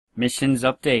Missions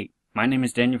Update. My name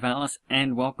is Daniel Vallis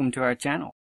and welcome to our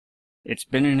channel. It's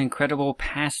been an incredible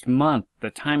past month. The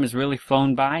time has really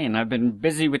flown by and I've been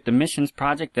busy with the missions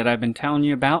project that I've been telling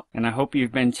you about, and I hope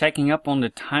you've been checking up on the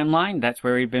timeline. That's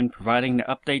where we've been providing the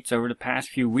updates over the past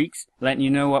few weeks, letting you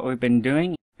know what we've been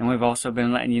doing, and we've also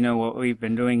been letting you know what we've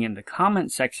been doing in the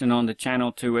comment section on the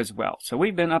channel too as well. So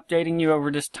we've been updating you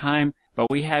over this time, but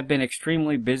we have been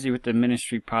extremely busy with the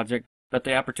ministry project. But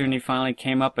the opportunity finally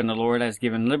came up and the Lord has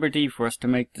given liberty for us to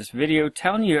make this video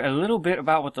telling you a little bit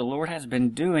about what the Lord has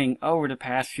been doing over the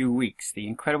past few weeks. The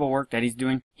incredible work that He's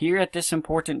doing here at this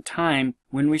important time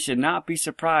when we should not be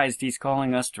surprised He's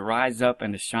calling us to rise up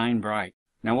and to shine bright.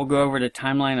 Now we'll go over the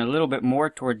timeline a little bit more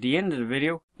toward the end of the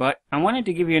video, but I wanted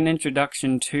to give you an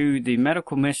introduction to the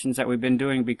medical missions that we've been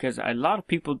doing because a lot of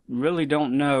people really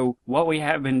don't know what we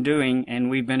have been doing and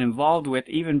we've been involved with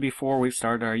even before we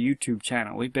started our YouTube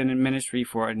channel. We've been in ministry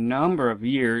for a number of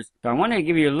years, so I wanted to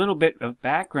give you a little bit of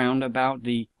background about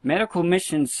the Medical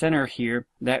Missions Center here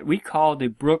that we call the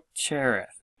Brook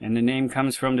Cherith, and the name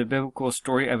comes from the biblical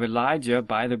story of Elijah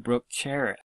by the Brook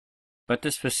Cherith. But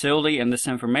this facility and this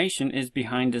information is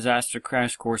behind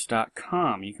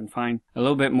disastercrashcourse.com. You can find a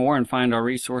little bit more and find our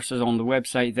resources on the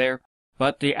website there.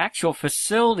 But the actual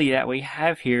facility that we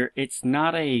have here, it's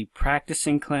not a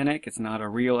practicing clinic, it's not a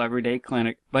real everyday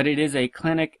clinic, but it is a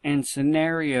clinic and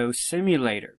scenario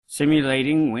simulator.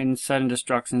 Simulating when sudden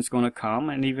destruction is going to come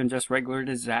and even just regular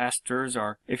disasters,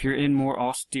 or if you're in more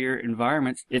austere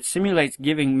environments, it simulates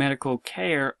giving medical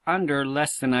care under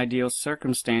less than ideal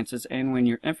circumstances and when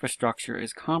your infrastructure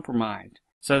is compromised.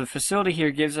 So the facility here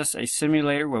gives us a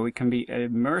simulator where we can be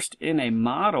immersed in a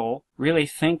model, really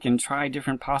think and try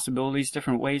different possibilities,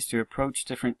 different ways to approach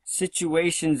different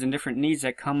situations and different needs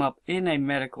that come up in a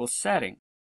medical setting.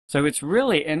 So it's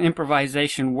really an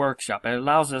improvisation workshop. It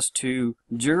allows us to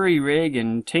jury rig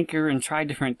and tinker and try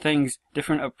different things,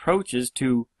 different approaches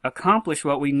to accomplish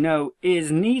what we know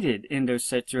is needed in those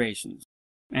situations.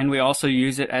 And we also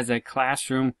use it as a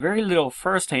classroom, very little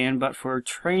firsthand, but for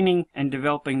training and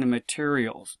developing the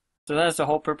materials. So that's the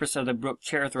whole purpose of the Brook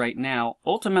Cherith right now.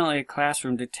 Ultimately a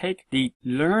classroom to take the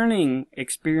learning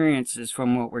experiences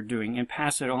from what we're doing and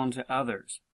pass it on to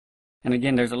others. And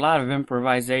again, there's a lot of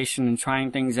improvisation and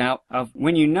trying things out of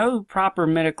when you know proper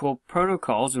medical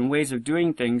protocols and ways of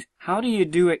doing things, how do you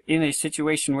do it in a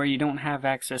situation where you don't have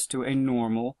access to a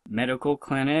normal medical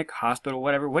clinic, hospital,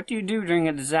 whatever? What do you do during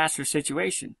a disaster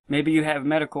situation? Maybe you have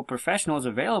medical professionals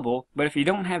available, but if you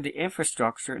don't have the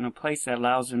infrastructure in a place that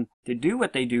allows them to do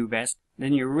what they do best,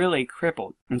 then you're really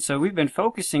crippled. And so we've been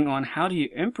focusing on how do you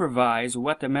improvise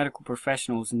what the medical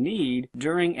professionals need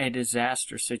during a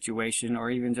disaster situation or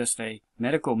even just a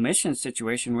medical mission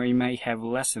situation where you may have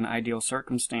less than ideal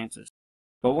circumstances.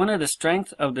 But one of the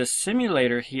strengths of the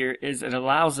simulator here is it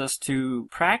allows us to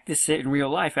practice it in real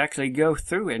life, actually go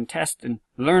through it and test and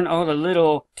learn all the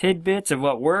little tidbits of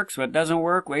what works, what doesn't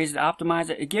work, ways to optimize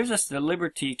it. It gives us the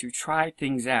liberty to try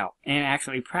things out and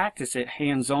actually practice it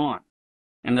hands-on.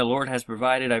 And the Lord has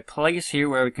provided a place here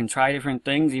where we can try different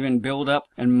things, even build up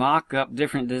and mock up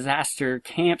different disaster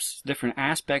camps, different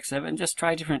aspects of it, and just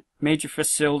try different major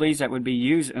facilities that would be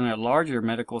used in a larger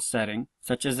medical setting,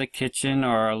 such as a kitchen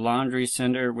or a laundry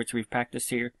center, which we've practiced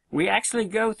here. We actually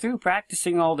go through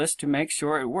practicing all this to make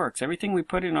sure it works. Everything we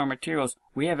put in our materials,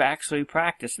 we have actually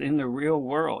practiced in the real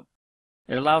world.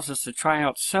 It allows us to try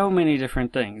out so many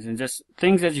different things, and just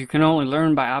things that you can only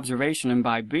learn by observation and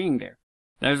by being there.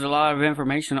 There's a lot of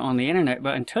information on the internet,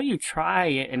 but until you try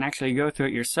it and actually go through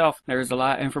it yourself, there's a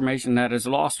lot of information that is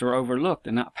lost or overlooked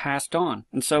and not passed on.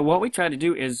 And so what we try to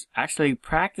do is actually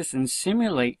practice and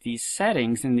simulate these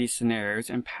settings in these scenarios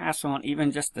and pass on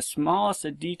even just the smallest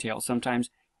of details.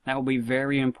 Sometimes that will be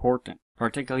very important,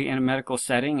 particularly in a medical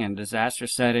setting and disaster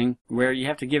setting where you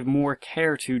have to give more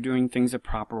care to doing things a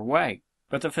proper way.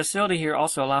 But the facility here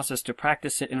also allows us to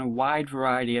practice it in a wide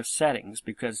variety of settings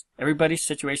because everybody's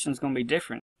situation is going to be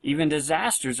different. Even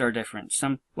disasters are different.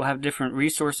 Some will have different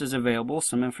resources available.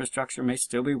 Some infrastructure may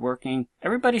still be working.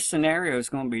 Everybody's scenario is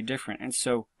going to be different. And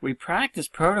so we practice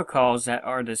protocols that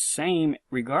are the same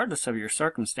regardless of your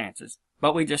circumstances.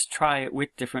 But we just try it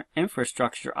with different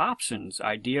infrastructure options,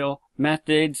 ideal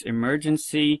methods,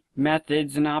 emergency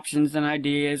methods and options and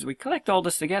ideas. We collect all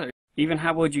this together. Even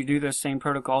how would you do those same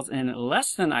protocols in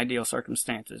less than ideal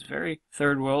circumstances, very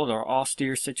third world or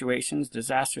austere situations,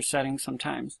 disaster settings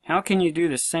sometimes? How can you do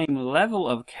the same level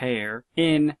of care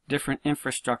in different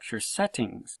infrastructure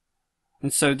settings?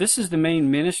 And so this is the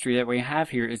main ministry that we have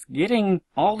here, is getting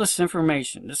all this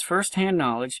information, this first-hand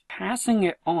knowledge, passing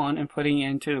it on and putting it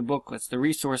into the booklets, the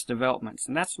resource developments.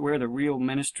 And that's where the real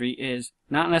ministry is,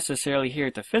 not necessarily here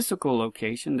at the physical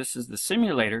location. This is the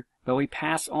simulator, but we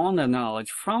pass on the knowledge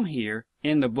from here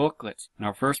in the booklets. And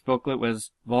our first booklet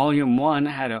was Volume 1,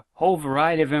 had a whole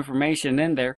variety of information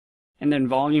in there. And then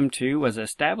Volume 2 was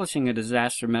Establishing a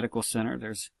Disaster Medical Center.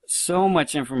 There's so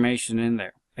much information in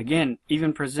there. Again,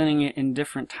 even presenting it in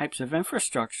different types of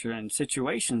infrastructure and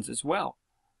situations as well.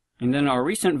 And then our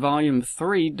recent Volume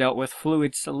 3 dealt with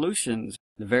fluid solutions,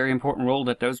 the very important role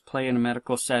that those play in a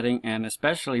medical setting, and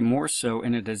especially more so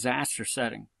in a disaster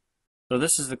setting. So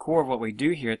this is the core of what we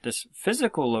do here at this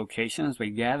physical location. As we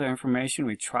gather information,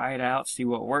 we try it out, see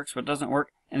what works, what doesn't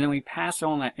work, and then we pass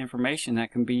on that information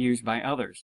that can be used by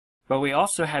others. But we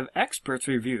also have experts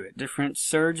review it, different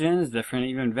surgeons, different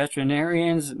even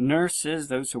veterinarians, nurses,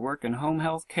 those who work in home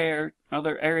health care,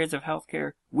 other areas of health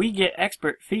care. We get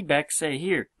expert feedback, say,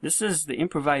 here, this is the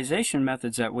improvisation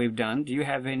methods that we've done. Do you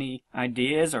have any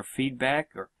ideas or feedback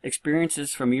or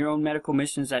experiences from your own medical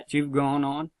missions that you've gone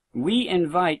on? We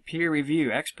invite peer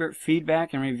review, expert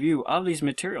feedback and review of these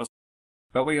materials.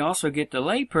 But we also get the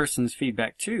layperson's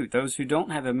feedback too, those who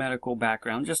don't have a medical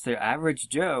background, just the average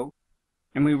Joe.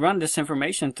 And we run this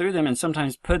information through them and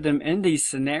sometimes put them in these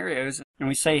scenarios, and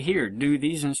we say, here, do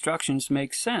these instructions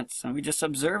make sense? And we just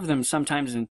observe them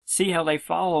sometimes and see how they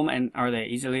follow them, and are they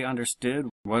easily understood?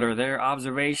 What are their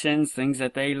observations, things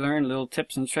that they learn, little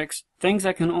tips and tricks, things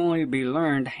that can only be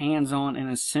learned hands-on in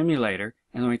a simulator,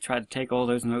 and then we try to take all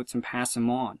those notes and pass them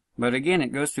on. But again,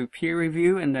 it goes through peer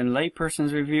review and then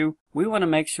layperson's review. We want to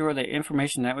make sure the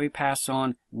information that we pass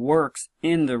on works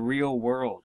in the real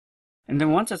world. And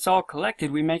then once it's all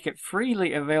collected, we make it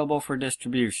freely available for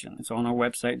distribution. It's on our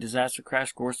website,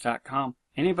 disastercrashcourse.com.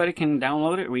 Anybody can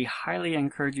download it. We highly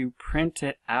encourage you, print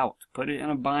it out. Put it in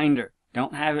a binder.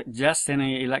 Don't have it just in an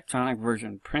electronic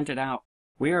version. Print it out.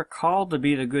 We are called to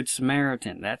be the Good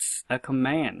Samaritan. That's a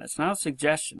command. That's not a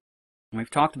suggestion. We've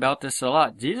talked about this a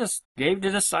lot. Jesus gave the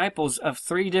disciples of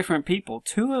 3 different people.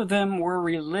 2 of them were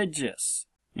religious.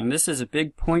 And this is a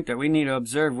big point that we need to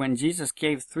observe. When Jesus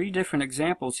gave 3 different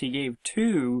examples, he gave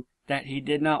 2 that he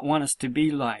did not want us to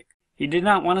be like. He did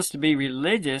not want us to be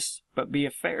religious, but be a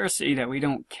Pharisee, that we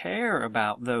don't care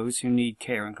about those who need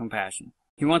care and compassion.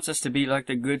 He wants us to be like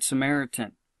the Good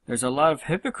Samaritan. There's a lot of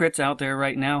hypocrites out there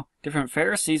right now, different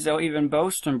Pharisees. They'll even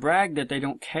boast and brag that they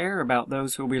don't care about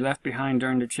those who will be left behind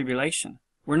during the tribulation.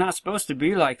 We're not supposed to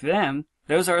be like them.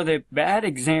 Those are the bad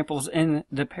examples in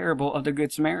the parable of the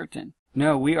Good Samaritan.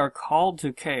 No, we are called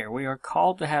to care. We are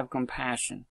called to have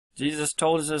compassion. Jesus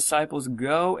told his disciples,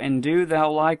 go and do thou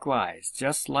likewise,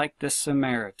 just like the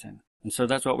Samaritan. And so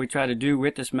that's what we try to do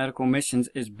with this medical missions,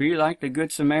 is be like the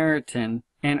Good Samaritan,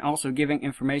 and also giving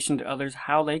information to others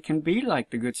how they can be like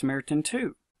the Good Samaritan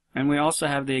too. And we also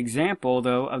have the example,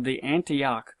 though, of the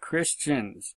Antioch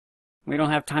Christians. We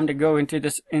don't have time to go into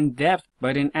this in depth,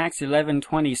 but in Acts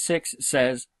 11:26 it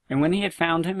says, and when he had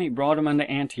found him, he brought him unto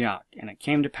Antioch. And it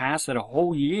came to pass that a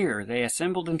whole year they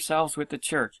assembled themselves with the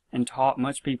church, and taught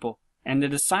much people. And the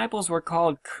disciples were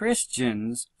called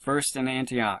Christians first in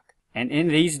Antioch. And in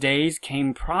these days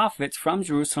came prophets from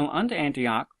Jerusalem unto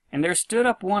Antioch, and there stood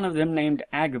up one of them named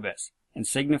Agabus, and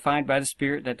signified by the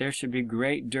Spirit that there should be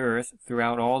great dearth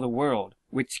throughout all the world,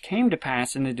 which came to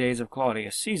pass in the days of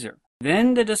Claudius Caesar.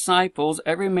 Then the disciples,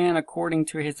 every man according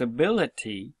to his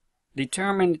ability,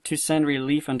 determined to send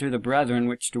relief unto the brethren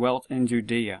which dwelt in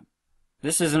Judea.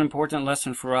 This is an important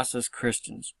lesson for us as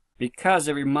Christians, because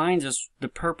it reminds us the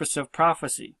purpose of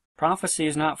prophecy. Prophecy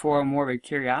is not for our morbid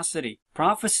curiosity.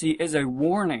 Prophecy is a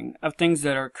warning of things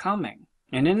that are coming.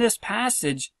 And in this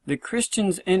passage, the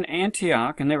Christians in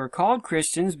Antioch, and they were called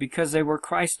Christians because they were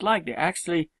Christ-like. They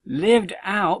actually lived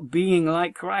out being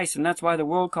like Christ, and that's why the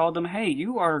world called them, hey,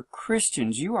 you are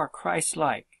Christians, you are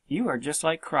Christ-like. You are just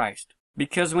like Christ.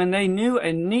 Because when they knew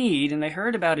a need and they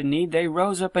heard about a need, they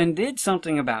rose up and did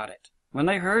something about it. When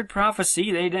they heard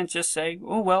prophecy, they didn't just say,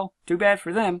 oh, well, too bad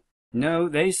for them. No,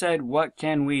 they said, what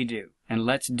can we do? And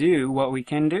let's do what we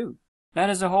can do. That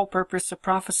is the whole purpose of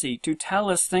prophecy, to tell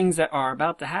us things that are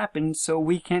about to happen so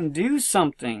we can do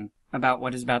something about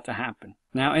what is about to happen.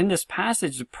 Now, in this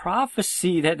passage, the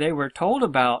prophecy that they were told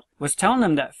about was telling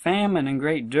them that famine and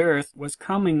great dearth was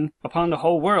coming upon the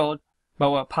whole world.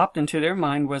 But what popped into their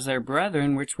mind was their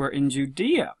brethren which were in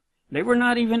Judea. They were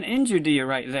not even in Judea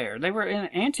right there. They were in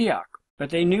Antioch.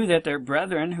 But they knew that their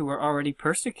brethren who were already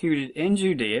persecuted in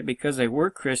Judea because they were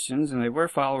Christians and they were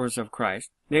followers of Christ,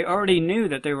 they already knew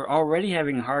that they were already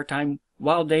having a hard time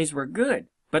while days were good.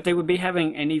 But they would be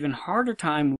having an even harder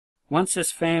time once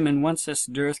this famine, once this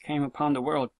dearth came upon the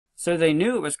world. So they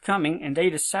knew it was coming, and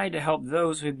they decided to help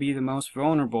those who would be the most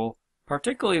vulnerable,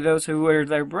 particularly those who were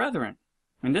their brethren.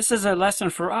 And this is a lesson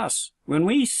for us. When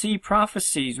we see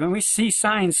prophecies, when we see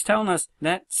signs telling us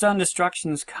that sun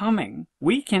destruction is coming,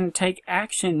 we can take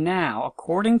action now,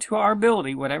 according to our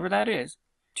ability, whatever that is,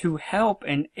 to help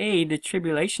and aid the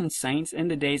tribulation saints in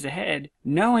the days ahead,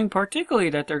 knowing particularly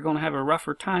that they're going to have a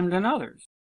rougher time than others.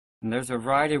 And there's a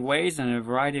variety of ways and a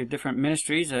variety of different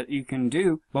ministries that you can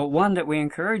do, but one that we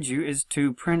encourage you is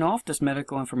to print off this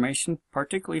medical information,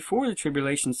 particularly for the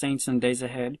tribulation saints in days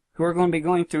ahead, who are going to be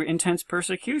going through intense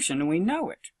persecution, and we know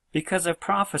it, because of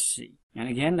prophecy. And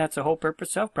again, that's the whole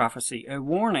purpose of prophecy, a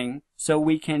warning so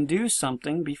we can do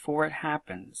something before it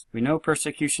happens. We know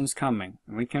persecution's coming,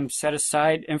 and we can set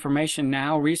aside information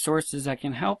now, resources that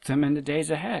can help them in the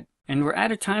days ahead. And we're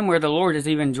at a time where the Lord is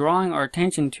even drawing our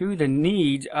attention to the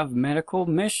needs of medical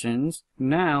missions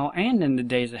now and in the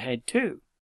days ahead too.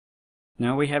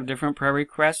 Now we have different prayer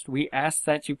requests. We ask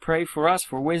that you pray for us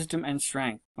for wisdom and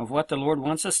strength of what the Lord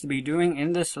wants us to be doing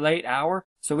in this late hour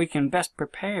so we can best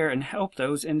prepare and help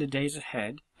those in the days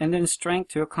ahead, and then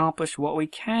strength to accomplish what we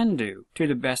can do to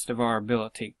the best of our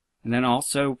ability. And then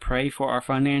also pray for our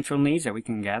financial needs, that we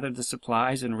can gather the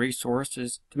supplies and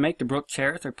resources to make the Brook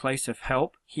Cherith a place of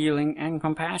help, healing, and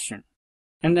compassion.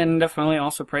 And then definitely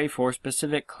also pray for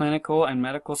specific clinical and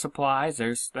medical supplies.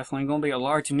 There's definitely going to be a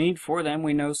large need for them.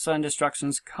 We know sun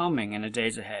destruction's coming in the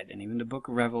days ahead, and even the book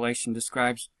of Revelation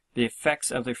describes the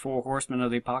effects of the 4 horsemen of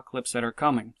the apocalypse that are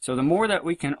coming. So the more that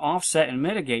we can offset and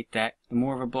mitigate that, the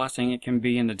more of a blessing it can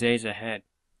be in the days ahead.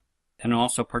 And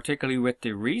also, particularly with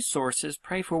the resources,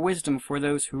 pray for wisdom for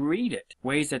those who read it,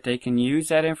 ways that they can use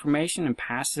that information and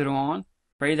pass it on.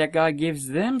 Pray that God gives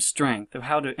them strength of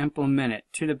how to implement it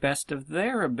to the best of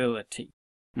their ability.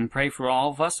 And pray for all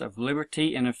of us of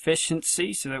liberty and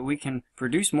efficiency so that we can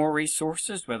produce more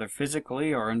resources, whether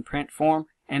physically or in print form,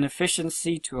 and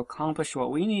efficiency to accomplish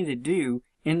what we need to do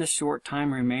in the short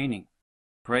time remaining.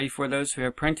 Pray for those who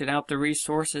have printed out the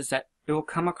resources that it will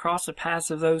come across the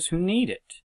paths of those who need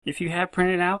it. If you have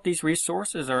printed out these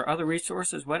resources or other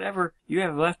resources, whatever you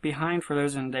have left behind for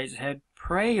those in the days ahead,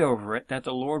 pray over it that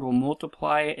the Lord will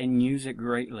multiply it and use it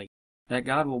greatly, that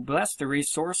God will bless the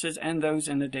resources and those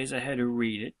in the days ahead who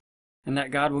read it, and that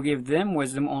God will give them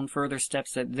wisdom on further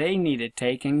steps that they need to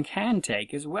take and can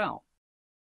take as well.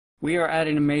 We are at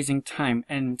an amazing time,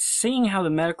 and seeing how the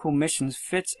medical missions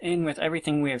fits in with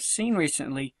everything we have seen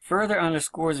recently further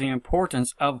underscores the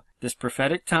importance of this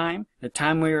prophetic time, the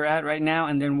time we are at right now,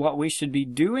 and then what we should be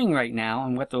doing right now,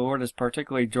 and what the Lord has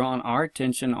particularly drawn our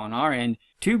attention on our end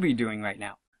to be doing right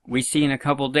now. We see in a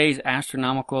couple days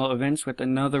astronomical events with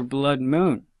another blood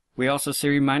moon. We also see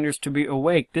reminders to be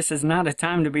awake. This is not a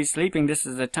time to be sleeping. This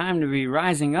is a time to be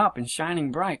rising up and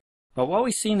shining bright. But what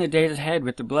we see in the days ahead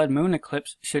with the blood moon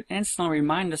eclipse should instantly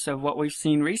remind us of what we've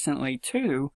seen recently,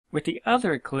 too, with the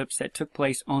other eclipse that took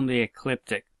place on the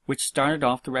ecliptic, which started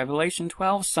off the Revelation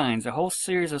 12 signs, a whole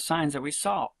series of signs that we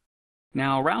saw.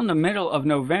 Now, around the middle of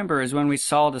November is when we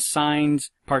saw the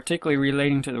signs, particularly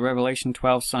relating to the Revelation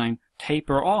 12 sign,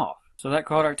 taper off. So that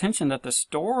caught our attention that the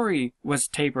story was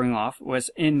tapering off, was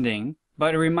ending,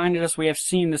 but it reminded us we have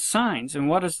seen the signs. And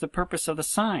what is the purpose of the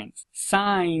signs?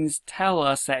 Signs tell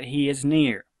us that He is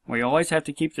near. We always have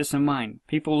to keep this in mind.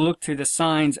 People look to the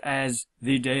signs as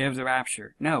the day of the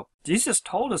rapture. No, Jesus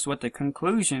told us what the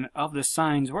conclusion of the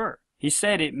signs were. He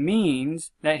said it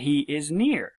means that He is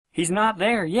near. He's not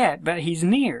there yet, but He's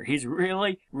near. He's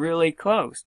really, really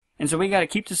close. And so we got to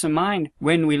keep this in mind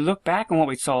when we look back on what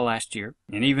we saw last year,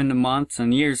 and even the months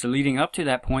and years leading up to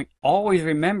that point. Always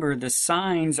remember the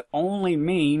signs only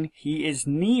mean He is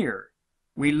near.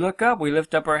 We look up, we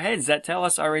lift up our heads. That tell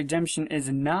us our redemption is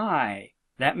nigh.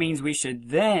 That means we should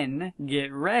then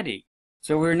get ready.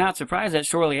 So we're not surprised that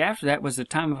shortly after that was the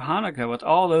time of Hanukkah, with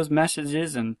all those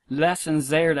messages and lessons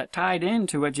there that tied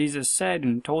into what Jesus said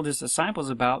and told His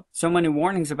disciples about. So many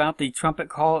warnings about the trumpet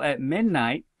call at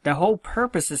midnight. The whole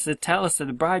purpose is to tell us that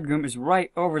the bridegroom is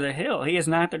right over the hill. He is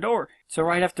not at the door. So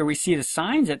right after we see the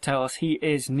signs that tell us He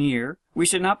is near, we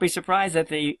should not be surprised that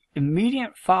the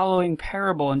immediate following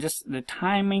parable and just the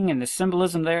timing and the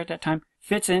symbolism there at that time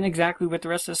fits in exactly with the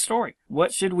rest of the story.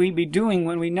 What should we be doing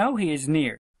when we know He is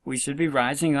near? We should be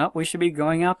rising up. We should be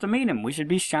going out to meet Him. We should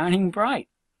be shining bright.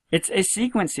 It's a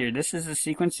sequence here. This is the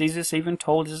sequence Jesus even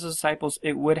told His disciples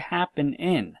it would happen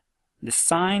in. The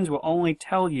signs will only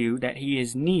tell you that He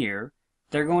is near.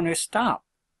 They're going to stop.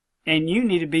 And you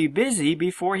need to be busy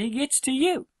before He gets to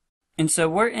you. And so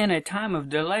we're in a time of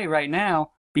delay right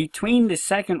now between the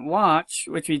second watch,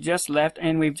 which we just left,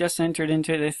 and we've just entered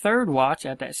into the third watch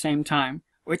at that same time.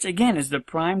 which again is the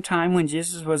prime time when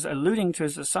Jesus was alluding to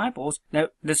his disciples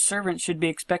that the servants should be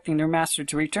expecting their master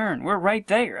to return. We're right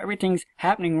there. Everything's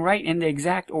happening right in the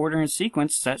exact order and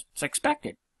sequence that's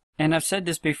expected. And I've said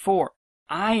this before.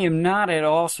 I am not at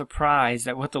all surprised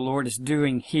at what the Lord is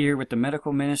doing here with the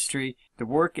medical ministry, the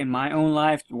work in my own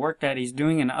life, the work that he's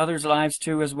doing in others' lives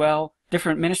too as well,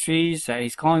 different ministries that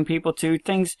he's calling people to,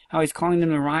 things, how he's calling them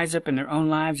to rise up in their own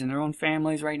lives and their own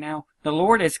families right now. The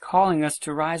Lord is calling us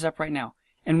to rise up right now.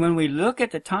 And when we look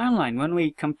at the timeline, when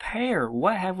we compare,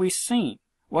 what have we seen?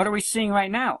 What are we seeing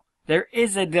right now? There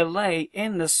is a delay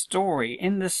in the story,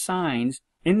 in the signs,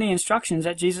 in the instructions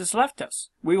that Jesus left us.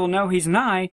 We will know he's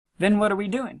nigh. Then what are we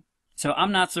doing? So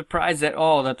I'm not surprised at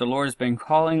all that the Lord has been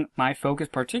calling my focus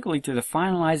particularly to the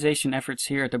finalization efforts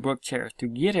here at the Brook Cherith to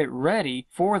get it ready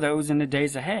for those in the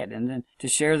days ahead, and then to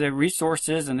share the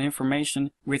resources and information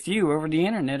with you over the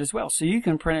internet as well, so you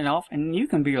can print it off and you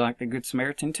can be like the Good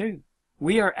Samaritan too.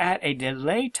 We are at a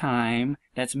delay time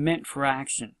that's meant for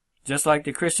action. Just like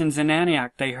the Christians in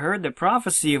Antioch, they heard the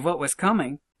prophecy of what was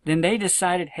coming, then they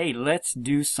decided, hey, let's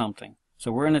do something.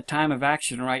 So we're in a time of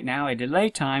action right now, a delay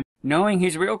time, knowing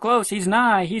he's real close, he's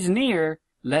nigh, he's near.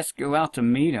 Let's go out to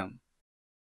meet him.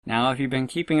 Now, if you've been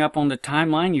keeping up on the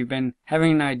timeline, you've been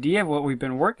having an idea of what we've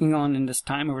been working on in this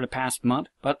time over the past month.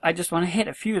 But I just want to hit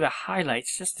a few of the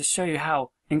highlights just to show you how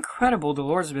incredible the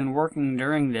Lord's been working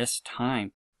during this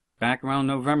time. Back around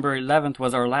November 11th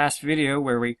was our last video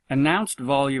where we announced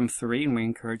Volume 3, and we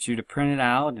encouraged you to print it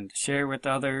out and to share with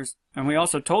others. And we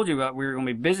also told you that we were going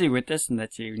to be busy with this and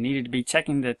that you needed to be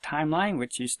checking the timeline,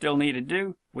 which you still need to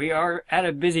do. We are at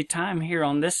a busy time here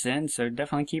on this end, so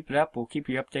definitely keep it up. We'll keep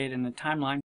you updated in the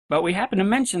timeline. But we happened to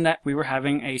mention that we were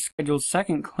having a scheduled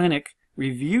second clinic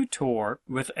review tour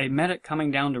with a medic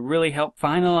coming down to really help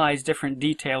finalize different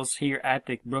details here at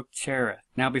the Brook Cherith.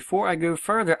 Now, before I go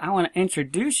further, I want to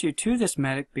introduce you to this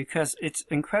medic because it's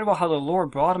incredible how the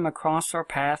Lord brought him across our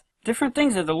path. Different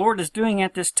things that the Lord is doing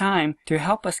at this time to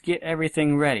help us get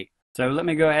everything ready. So let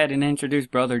me go ahead and introduce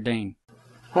Brother Dane.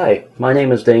 Hi, my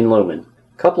name is Dane Lumen.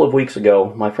 A couple of weeks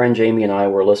ago, my friend Jamie and I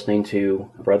were listening to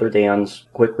Brother Dan's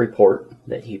quick report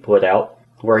that he put out,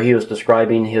 where he was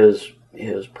describing his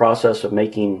process of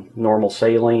making normal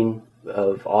saline,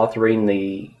 of authoring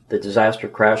the Disaster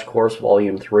Crash Course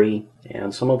Volume 3,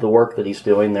 and some of the work that he's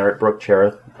doing there at Brook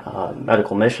Cherith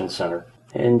Medical Mission Center.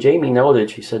 And Jamie noted,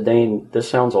 she said, Dane, this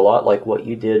sounds a lot like what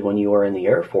you did when you were in the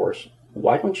Air Force.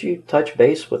 Why don't you touch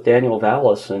base with Daniel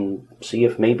Vallis and see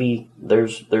if maybe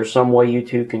there's some way you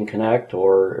two can connect,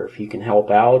 or if you can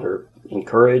help out or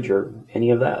encourage or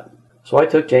any of that. So I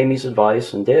took Jamie's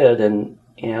advice and did, and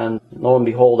lo and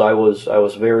behold, I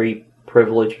was very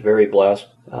privileged, very blessed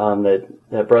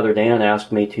that Brother Dan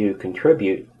asked me to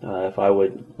contribute if I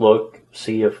would look,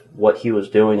 see if what he was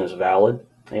doing is valid,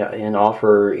 and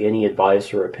offer any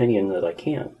advice or opinion that I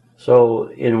can. So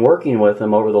in working with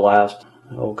him over the last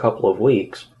couple of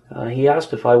weeks, he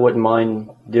asked if I wouldn't mind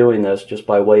doing this just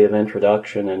by way of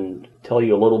introduction and tell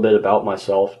you a little bit about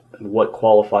myself and what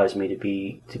qualifies me to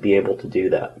be able to do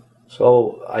that.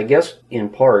 So I guess in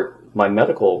part my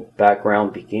medical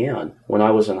background began when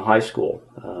I was in high school.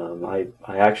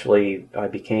 I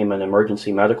became an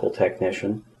emergency medical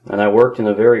technician, and I worked in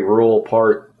a very rural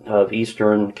part of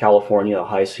eastern California, the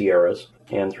high Sierras,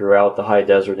 and throughout the high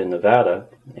desert in Nevada,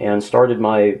 and started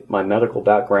my medical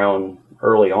background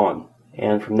early on.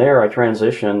 And from there I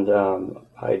transitioned.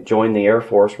 I joined the Air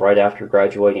Force right after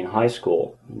graduating high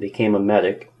school, became a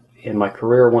medic, and my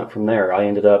career went from there. I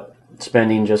ended up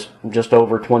spending just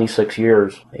over 26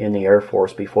 years in the Air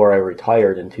Force before I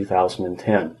retired in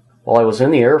 2010. While I was in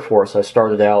the Air Force, I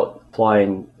started out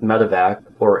flying medevac,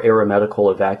 or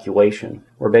aeromedical evacuation,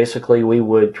 where basically we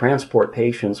would transport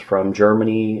patients from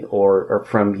Germany or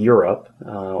from Europe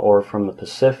or from the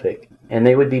Pacific, and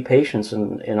they would be patients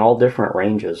in all different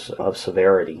ranges of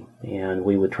severity, and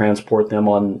we would transport them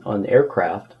on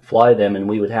aircraft, fly them, and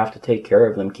we would have to take care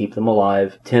of them, keep them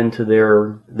alive, tend to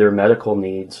their medical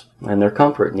needs and their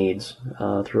comfort needs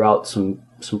throughout some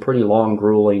pretty long,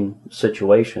 grueling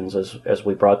situations as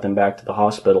we brought them back to the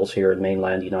hospitals here in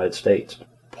mainland United States.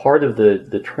 Part of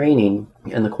the training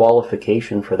and the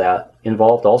qualification for that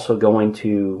involved also going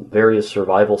to various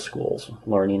survival schools,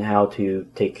 learning how to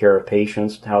take care of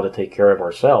patients, how to take care of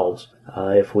ourselves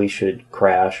if we should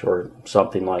crash or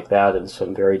something like that in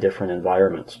some very different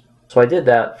environments. So I did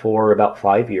that for about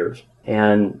 5 years,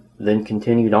 and then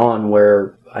continued on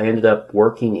where I ended up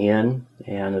working in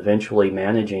and eventually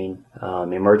managing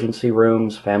emergency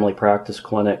rooms, family practice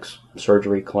clinics,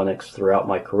 surgery clinics throughout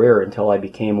my career until I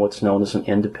became what's known as an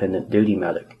independent duty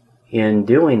medic. In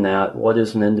doing that, what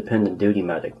is an independent duty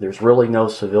medic? There's really no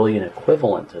civilian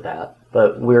equivalent to that.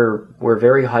 But we're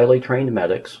very highly trained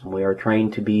medics. We are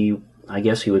trained to be, I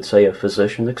guess you would say, a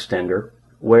physician extender,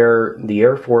 where the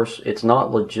Air Force, it's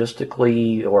not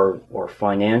logistically or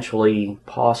financially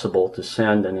possible to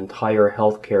send an entire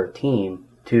healthcare team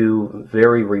to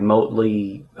very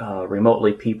remotely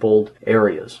peopled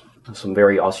areas, some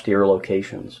very austere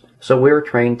locations. So we're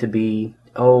trained to be,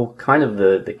 kind of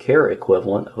the care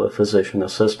equivalent of a physician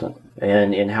assistant,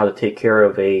 and in how to take care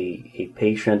of a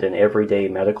patient in everyday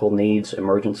medical needs,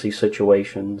 emergency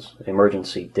situations,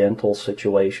 emergency dental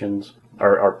situations.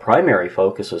 Our primary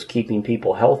focus is keeping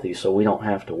people healthy so we don't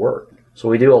have to work. So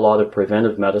we do a lot of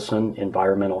preventive medicine,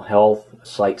 environmental health,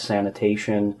 site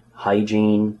sanitation,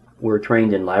 hygiene. We're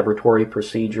trained in laboratory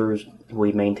procedures.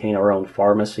 We maintain our own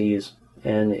pharmacies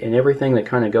and everything that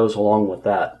kind of goes along with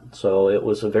that. So it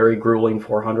was a very grueling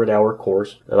 400-hour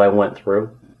course that I went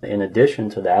through. In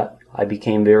addition to that, I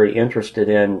became very interested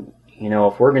in,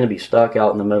 if we're going to be stuck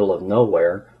out in the middle of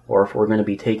nowhere, or if we're going to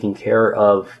be taking care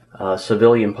of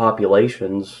civilian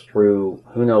populations through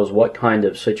who knows what kind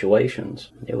of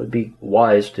situations, it would be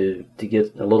wise to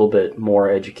get a little bit more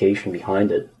education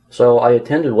behind it. So I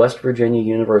attended West Virginia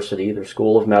University, their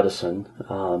School of Medicine.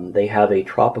 They have a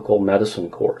tropical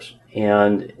medicine course.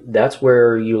 And that's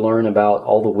where you learn about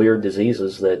all the weird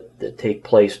diseases that take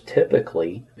place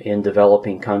typically in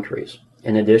developing countries.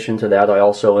 In addition to that, I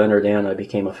also I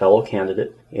became a fellow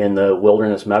candidate in the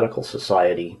Wilderness Medical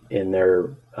Society in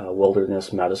their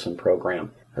wilderness medicine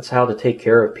program. That's how to take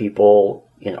care of people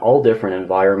in all different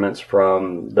environments,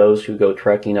 from those who go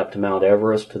trekking up to Mount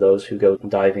Everest to those who go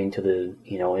diving to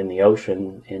in the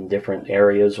ocean in different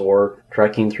areas, or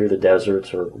trekking through the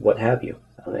deserts or what have you.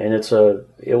 And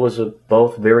it was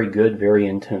both very good, very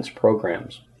intense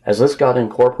programs. As this got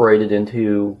incorporated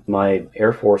into my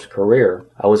Air Force career,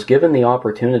 I was given the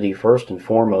opportunity first and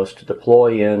foremost to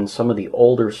deploy in some of the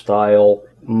older style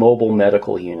mobile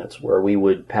medical units, where we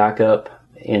would pack up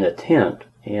in a tent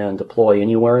and deploy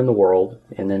anywhere in the world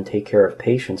and then take care of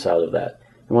patients out of that.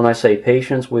 And when I say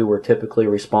patients, we were typically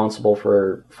responsible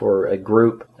for a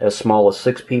group as small as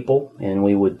 6 people, and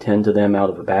we would tend to them out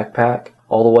of a backpack,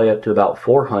 all the way up to about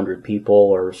 400 people,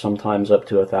 or sometimes up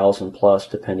to 1,000 plus,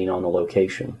 depending on the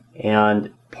location.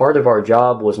 And part of our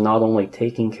job was not only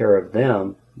taking care of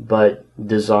them, but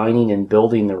designing and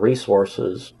building the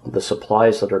resources, the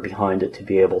supplies that are behind it to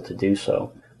be able to do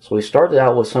so. So we started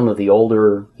out with some of the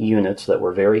older units that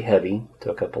were very heavy,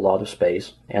 took up a lot of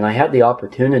space, and I had the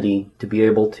opportunity to be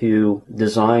able to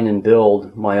design and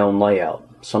build my own layout.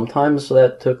 Sometimes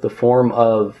that took the form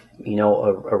of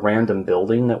a random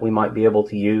building that we might be able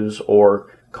to use,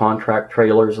 or contract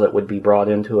trailers that would be brought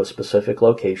into a specific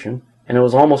location. And it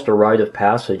was almost a rite of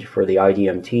passage for the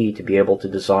IDMT to be able to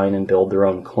design and build their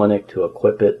own clinic, to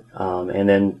equip it, and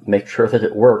then make sure that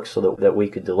it works so that we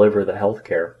could deliver the health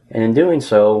care. And in doing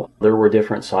so, there were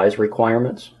different size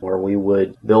requirements, where we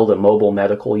would build a mobile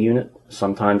medical unit,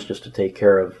 sometimes just to take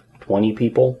care of 20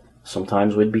 people.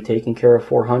 Sometimes we'd be taking care of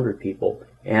 400 people.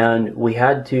 And we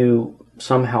had to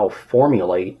somehow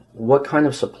formulate what kind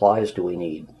of supplies do we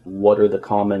need? What are the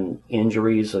common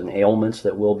injuries and ailments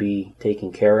that we'll be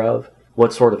taking care of?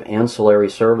 What sort of ancillary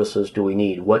services do we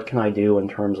need? What can I do in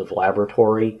terms of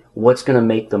laboratory? What's going to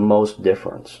make the most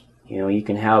difference? You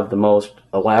can have the most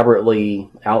elaborately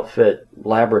outfit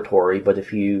laboratory, but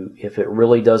if it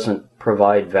really doesn't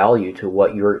provide value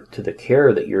to the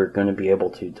care that you're going to be able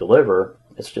to deliver,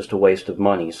 it's just a waste of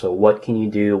money. So what can you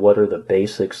do? What are the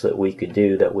basics that we could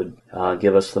do that would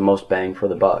give us the most bang for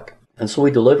the buck? And so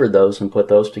we delivered those and put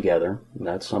those together. And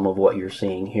that's some of what you're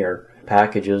seeing here.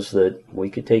 Packages that we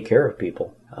could take care of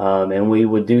people. And we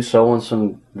would do so in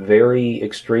some very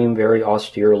extreme, very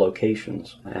austere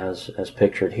locations, as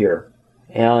pictured here.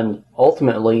 And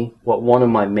ultimately, what one of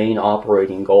my main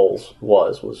operating goals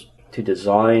was to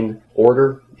design,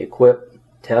 order, equip,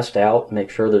 test out, make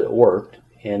sure that it worked,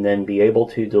 and then be able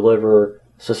to deliver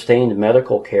sustained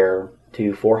medical care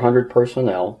to 400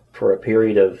 personnel for a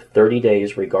period of 30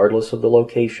 days, regardless of the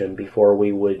location, before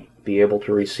we would be able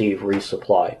to receive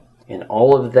resupply. And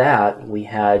all of that we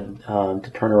had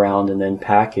to turn around and then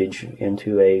package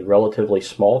into a relatively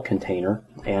small container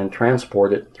and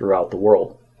transport it throughout the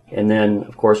world. And then,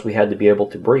 of course, we had to be able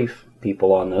to brief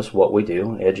people on this, what we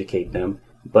do, educate them.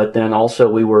 But then also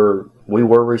we were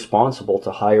responsible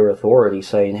to higher authority,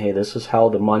 saying, hey, this is how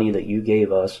the money that you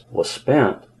gave us was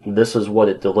spent. This is what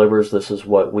it delivers. This is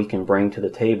what we can bring to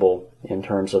the table in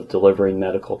terms of delivering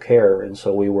medical care. And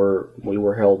so we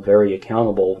were held very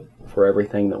accountable for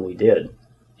everything that we did.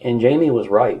 And Jamie was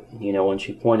right, when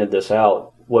she pointed this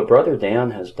out. What Brother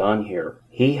Dan has done here,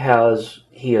 he has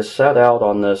set out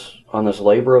on this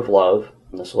labor of love,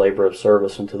 this labor of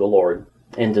service unto the Lord,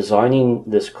 in designing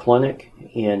this clinic,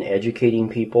 in educating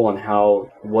people on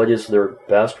what is their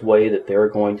best way that they're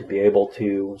going to be able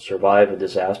to survive a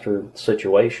disaster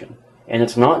situation. And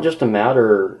it's not just a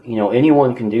matter,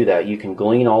 anyone can do that. You can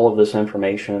glean all of this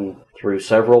information through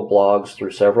several blogs,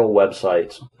 through several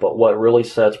websites. But what really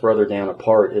sets Brother Dan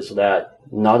apart is that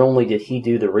not only did he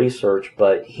do the research,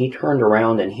 but he turned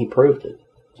around and he proved it.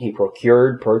 He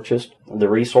purchased the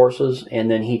resources,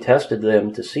 and then he tested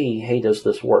them to see, hey, does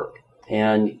this work?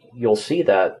 And you'll see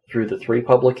that through the 3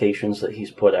 publications that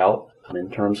he's put out in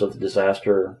terms of the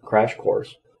disaster crash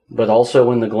course, but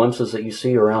also in the glimpses that you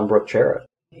see around Brook Cherith.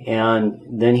 And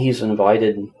then he's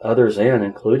invited others in,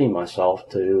 including myself,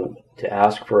 to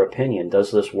ask for opinion.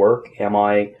 Does this work? Am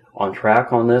I on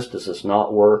track on this? Does this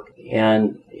not work?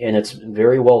 And it's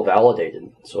very well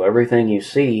validated. So everything you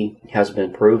see has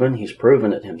been proven. He's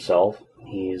proven it himself.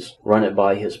 He's run it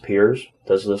by his peers.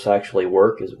 Does this actually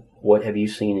work? What have you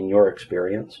seen in your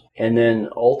experience? And then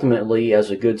ultimately,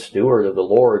 as a good steward of the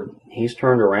Lord, he's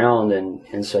turned around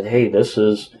and said, hey, this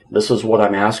is what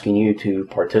I'm asking you to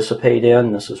participate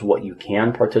in. This is what you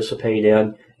can participate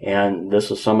in. And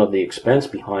this is some of the expense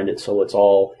behind it. So it's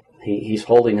all, he's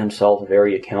holding himself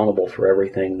very accountable for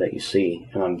everything that you see.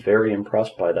 And I'm very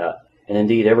impressed by that. And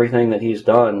indeed, everything that he's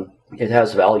done, it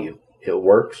has value. It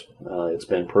works. It's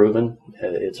been proven.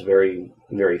 It's very,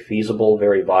 very feasible,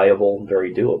 very viable,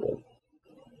 very doable.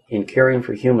 In caring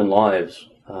for human lives,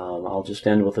 I'll just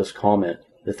end with this comment.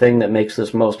 The thing that makes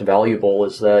this most valuable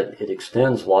is that it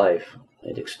extends life.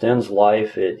 It extends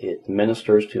life. It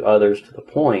ministers to others to the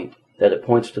point that it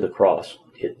points to the cross.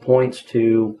 It points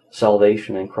to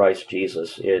salvation in Christ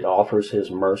Jesus. It offers His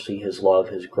mercy, His love,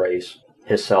 His grace,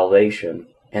 His salvation,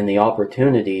 and the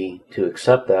opportunity to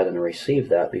accept that and receive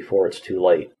that before it's too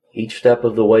late. Each step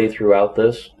of the way throughout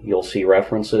this, you'll see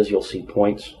references, you'll see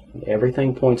points.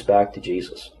 Everything points back to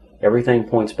Jesus. Everything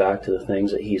points back to the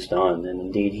things that He's done, and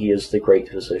indeed He is the great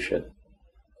physician.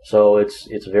 So it's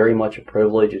very much a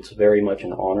privilege, it's very much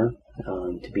an honor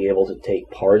to be able to take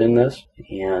part in this,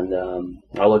 and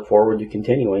I look forward to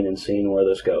continuing and seeing where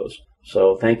this goes.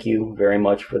 So thank you very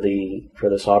much for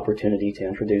this opportunity to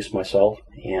introduce myself,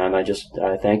 and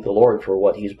I thank the Lord for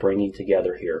what He's bringing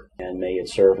together here, and may it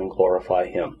serve and glorify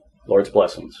Him. Lord's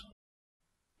blessings.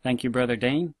 Thank you, Brother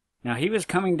Dane. Now, he was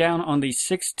coming down on the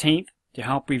 16th to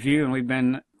help review, and we've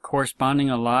been corresponding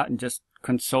a lot and just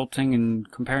consulting and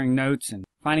comparing notes and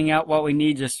finding out what we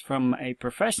need just from a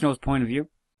professional's point of view.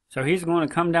 So he's going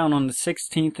to come down on the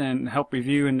 16th and help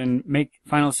review and then make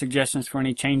final suggestions for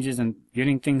any changes and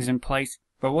getting things in place.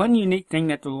 But one unique thing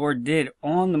that the Lord did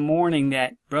on the morning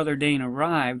that Brother Dane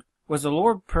arrived was the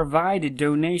Lord provided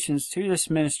donations to this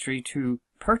ministry to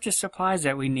purchase supplies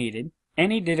that we needed.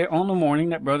 And He did it on the morning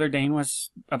that Brother Dane was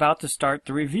about to start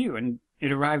the review, and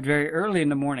it arrived very early in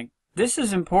the morning. This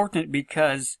is important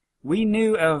because we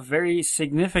knew of very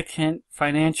significant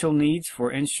financial needs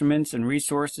for instruments and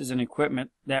resources and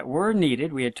equipment that were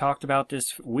needed. We had talked about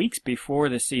this weeks before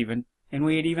this even, and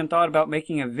we had even thought about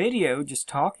making a video just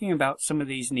talking about some of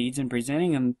these needs and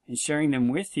presenting them and sharing them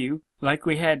with you like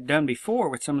we had done before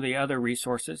with some of the other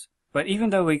resources. But even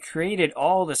though we created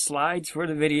all the slides for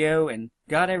the video and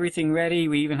got everything ready,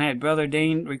 we even had Brother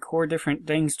Dane record different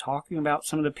things talking about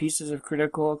some of the pieces of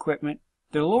critical equipment,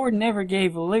 the Lord never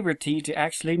gave liberty to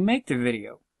actually make the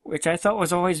video, which I thought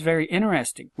was always very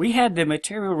interesting. We had the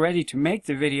material ready to make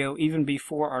the video even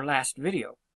before our last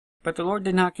video, but the Lord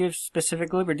did not give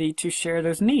specific liberty to share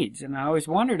those needs, and I always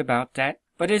wondered about that.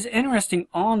 But it's interesting,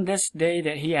 on this day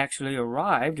that He actually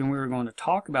arrived, and we were going to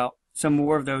talk about some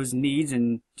more of those needs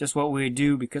and just what we would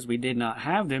do because we did not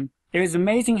have them, it was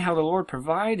amazing how the Lord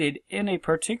provided in a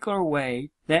particular way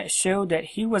that showed that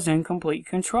He was in complete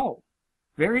control.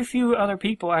 Very few other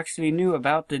people actually knew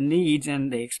about the needs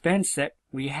and the expense that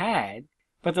we had,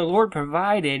 but the Lord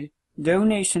provided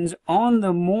donations on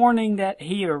the morning that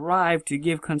He arrived to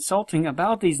give consulting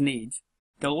about these needs.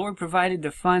 The Lord provided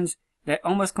the funds that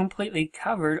almost completely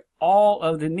covered all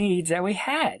of the needs that we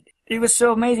had. It was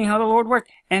so amazing how the Lord worked.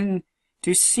 And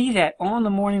to see that on the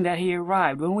morning that He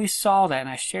arrived, when we saw that, and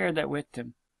I shared that with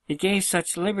them, it gave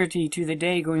such liberty to the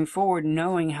day going forward,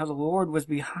 knowing how the Lord was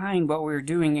behind what we were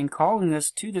doing and calling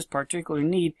us to this particular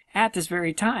need at this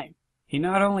very time. He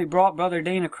not only brought Brother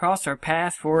Dane across our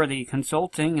path for the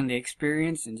consulting and the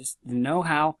experience and just the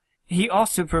know-how, He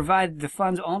also provided the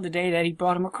funds on the day that He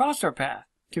brought him across our path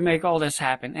to make all this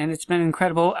happen. And it's been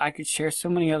incredible. I could share so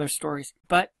many other stories.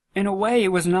 But in a way, it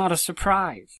was not a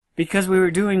surprise, because we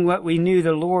were doing what we knew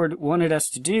the Lord wanted us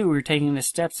to do. We were taking the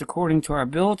steps according to our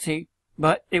ability.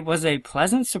 But it was a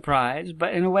pleasant surprise,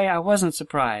 but in a way I wasn't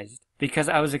surprised. because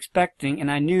I was expecting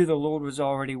and I knew the Lord was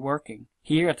already working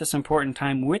here at this important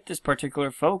time with this particular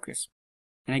focus.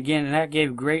 And again, that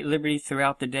gave great liberty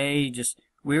throughout the day.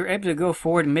 We were able to go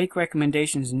forward and make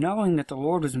recommendations knowing that the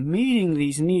Lord was meeting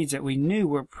these needs that we knew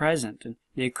were present. And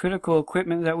the critical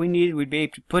equipment that we needed, we'd be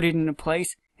able to put it into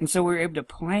place. And so we were able to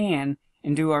plan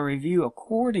and do our review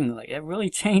accordingly. It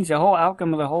really changed the whole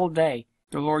outcome of the whole day.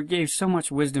 The Lord gave so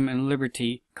much wisdom and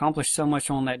liberty, accomplished so much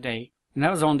on that day. And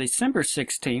that was on December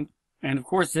 16th. And of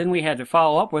course, then we had to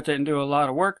follow up with it and do a lot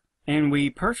of work. And we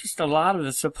purchased a lot of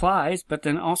the supplies, but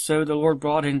then also the Lord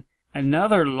brought in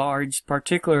another large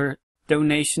particular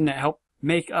donation that helped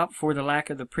make up for the lack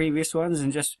of the previous ones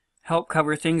and just help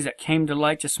cover things that came to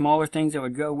light, just smaller things that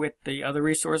would go with the other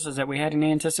resources that we hadn't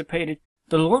anticipated.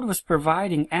 The Lord was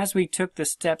providing as we took the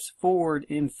steps forward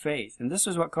in faith. And this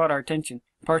is what caught our attention,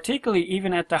 particularly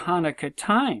even at the Hanukkah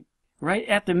time, right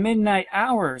at the midnight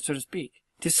hour, so to speak.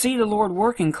 To see the Lord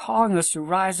working, calling us to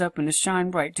rise up and to shine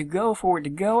bright, to go forward,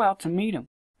 to go out to meet Him.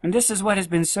 And this is what has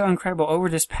been so incredible over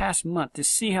this past month, to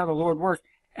see how the Lord works.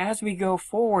 As we go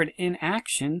forward in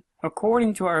action,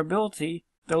 according to our ability,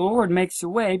 the Lord makes the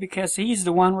way because He's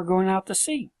the one we're going out to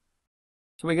see.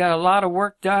 So we got a lot of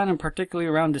work done, and particularly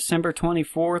around December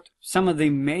 24th, some of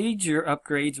the major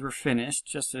upgrades were finished,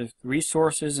 just the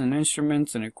resources and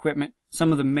instruments and equipment.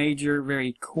 Some of the major,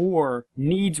 very core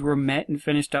needs were met and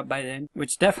finished up by then,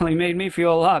 which definitely made me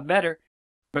feel a lot better.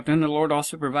 But then the Lord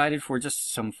also provided for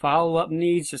just some follow-up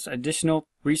needs, just additional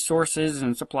resources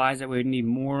and supplies that we would need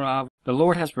more of. The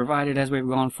Lord has provided as we've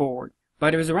gone forward.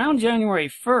 But it was around January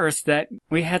 1st that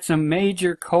we had some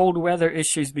major cold weather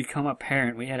issues become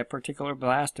apparent. We had a particular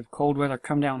blast of cold weather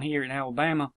come down here in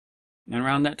Alabama. And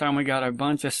around that time we got a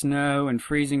bunch of snow and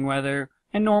freezing weather.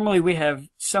 And normally we have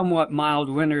somewhat mild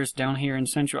winters down here in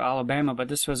central Alabama, but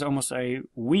this was almost a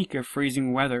week of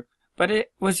freezing weather. But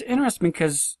it was interesting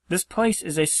because this place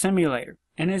is a simulator.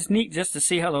 And it's neat just to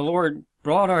see how the Lord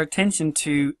brought our attention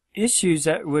to issues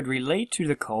that would relate to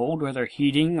the cold, whether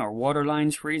heating or water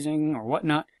lines freezing or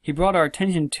whatnot. He brought our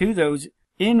attention to those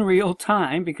in real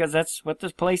time because that's what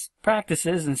this place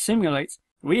practices and simulates.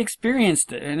 We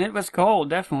experienced it, and it was cold,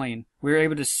 definitely. And we were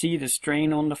able to see the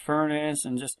strain on the furnace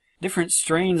and just different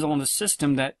strains on the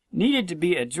system that needed to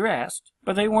be addressed,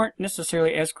 but they weren't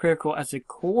necessarily as critical as the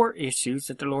core issues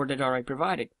that the Lord had already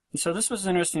provided. And so this was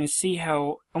interesting to see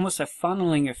how almost a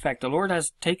funneling effect. The Lord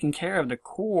has taken care of the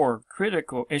core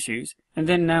critical issues, and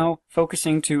then now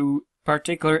focusing to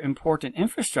particular important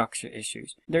infrastructure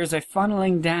issues. There's a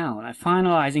funneling down, a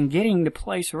finalizing, getting the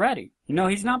place ready.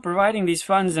 He's not providing these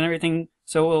funds and everything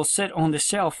so it will sit on the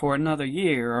shelf for another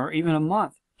year or even a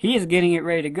month. He is getting it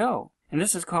ready to go. And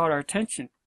this has caught our attention.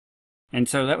 And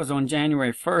so that was on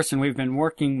January 1st, and we've been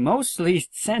working mostly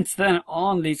since then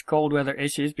on these cold weather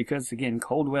issues because, again,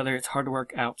 cold weather, it's hard to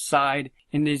work outside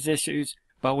in these issues.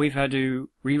 But we've had to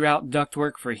reroute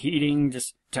ductwork for heating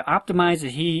just to optimize the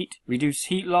heat, reduce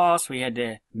heat loss. We had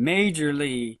to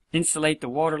majorly insulate the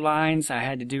water lines. I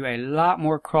had to do a lot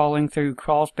more crawling through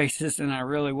crawl spaces than I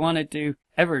really wanted to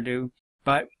ever do.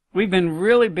 But we've been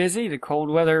really busy. The cold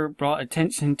weather brought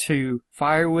attention to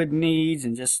firewood needs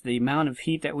and just the amount of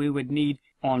heat that we would need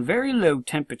on very low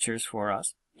temperatures for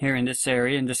us here in this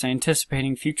area, and just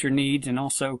anticipating future needs and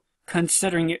also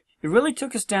considering it. It really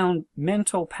took us down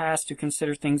mental paths to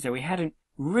consider things that we hadn't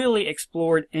really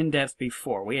explored in depth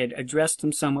before. We had addressed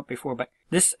them somewhat before, but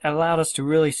this allowed us to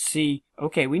really see,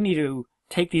 okay, we need to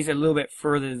take these a little bit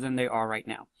further than they are right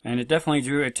now. And it definitely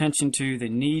drew attention to the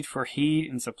need for heat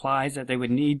and supplies that they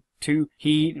would need to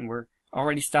heat, and we're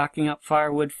already stocking up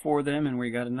firewood for them, and we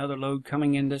got another load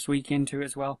coming in this weekend too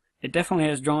as well. It definitely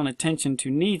has drawn attention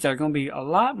to needs that are going to be a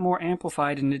lot more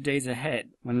amplified in the days ahead,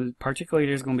 when particularly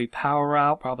there's going to be power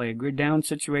out, probably a grid down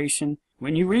situation.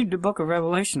 When you read the book of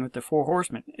Revelation with the four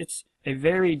horsemen, it's a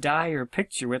very dire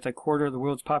picture with a quarter of the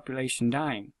world's population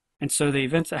dying. And so the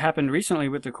events that happened recently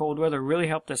with the cold weather really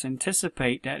helped us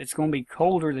anticipate that it's going to be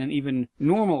colder than even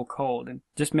normal cold, and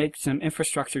just make some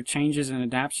infrastructure changes and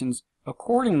adaptations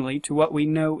accordingly to what we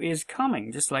know is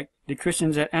coming. Just like the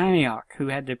Christians at Antioch who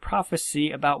had the prophecy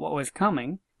about what was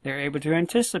coming, they're able to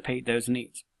anticipate those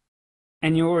needs.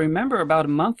 And you'll remember about a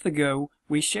month ago,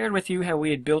 we shared with you how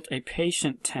we had built a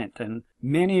patient tent, and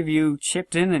many of you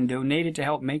chipped in and donated to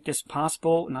help make this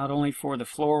possible, not only for the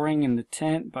flooring and the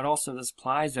tent, but also the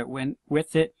supplies that went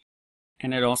with it.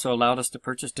 And it also allowed us to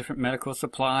purchase different medical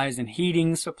supplies and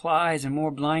heating supplies and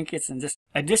more blankets and just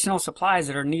additional supplies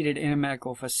that are needed in a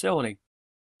medical facility.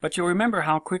 But you'll remember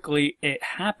how quickly it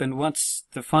happened once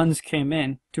the funds came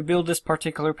in to build this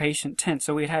particular patient tent.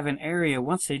 So we'd have an area,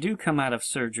 once they do come out of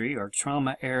surgery or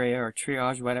trauma area or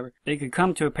triage, whatever, they could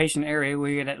come to a patient area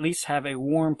where we could at least have a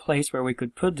warm place where we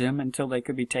could put them until they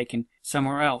could be taken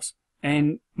somewhere else.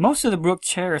 And most of the Brook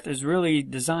Cherith is really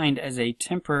designed as a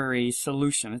temporary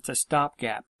solution. It's a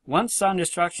stopgap. Once sun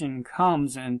destruction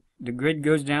comes and the grid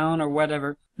goes down or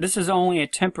whatever, this is only a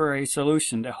temporary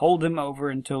solution to hold them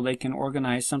over until they can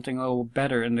organize something a little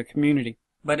better in the community.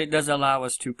 But it does allow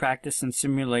us to practice and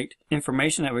simulate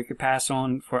information that we could pass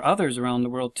on for others around the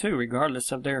world too,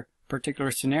 regardless of their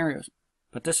particular scenarios.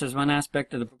 But this is one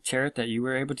aspect of the Brook Cherith that you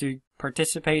were able to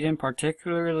participate in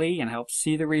particularly and help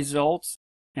see the results.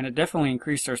 And it definitely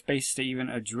increased our space to even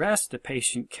address the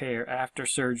patient care after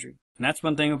surgery. And that's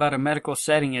one thing about a medical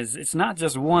setting is it's not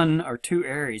just one or two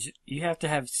areas. You have to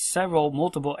have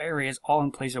multiple areas all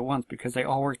in place at once because they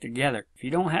all work together. If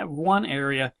you don't have one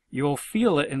area, you'll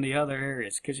feel it in the other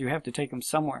areas because you have to take them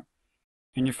somewhere.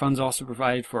 And your funds also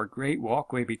provided for a great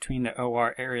walkway between the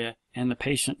OR area and the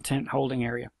patient tent holding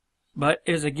area. But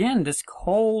it is again this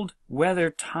cold weather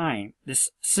time, this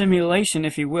simulation,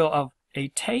 if you will, of a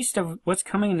taste of what's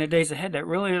coming in the days ahead that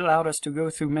really allowed us to go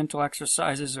through mental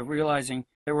exercises of realizing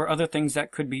there were other things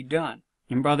that could be done.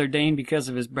 And Brother Dane, because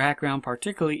of his background,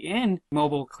 particularly in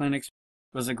mobile clinics,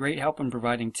 was a great help in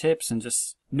providing tips and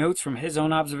just notes from his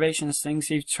own observations, things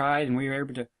he's tried, and we were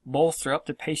able to bolster up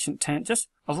the patient tent. Just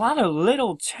a lot of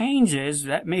little changes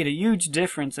that made a huge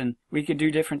difference, and we could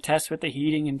do different tests with the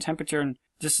heating and temperature and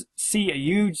just see a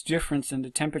huge difference in the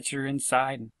temperature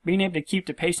inside and being able to keep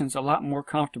the patients a lot more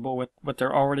comfortable with what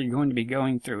they're already going to be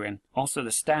going through, and also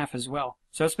the staff as well.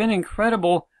 So it's been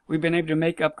incredible. We've been able to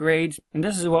make upgrades, and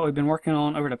this is what we've been working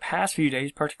on over the past few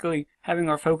days, particularly having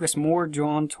our focus more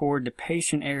drawn toward the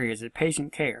patient areas, the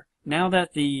patient care. Now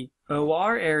that the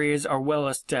OR areas are well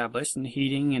established, and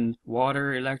heating and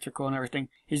water, electrical and everything,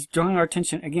 is drawing our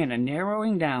attention again and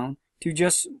narrowing down to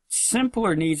just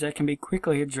simpler needs that can be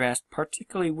quickly addressed,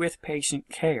 particularly with patient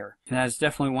care. And that's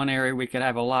definitely one area we could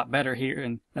have a lot better here,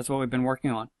 and that's what we've been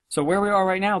working on. So where we are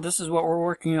right now, this is what we're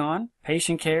working on.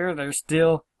 Patient care, there's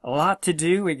still a lot to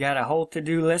do. We got a whole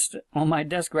to-do list on my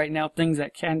desk right now, things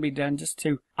that can be done just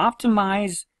to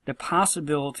optimize the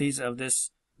possibilities of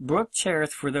this Brook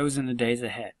Cherith for those in the days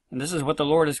ahead. And this is what the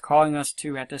Lord is calling us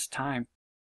to at this time.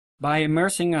 By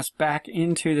immersing us back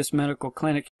into this medical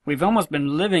clinic, we've almost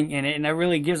been living in it, and that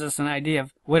really gives us an idea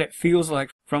of what it feels like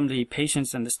from the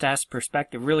patient's and the staff's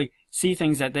perspective, really see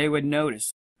things that they would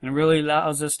notice. And it really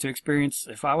allows us to experience,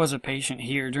 if I was a patient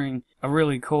here during a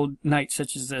really cold night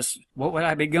such as this, what would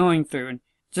I be going through? And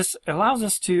just allows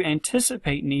us to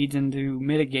anticipate needs and to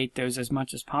mitigate those as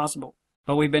much as possible.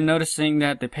 But we've been noticing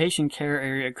that the patient care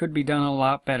area could be done a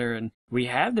lot better, and we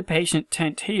have the patient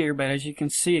tent here, but as you can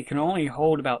see, it can only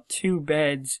hold about 2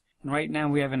 beds, and right now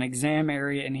we have an exam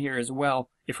area in here as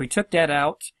well. If we took that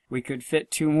out, we could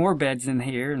fit 2 more beds in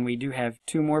here, and we do have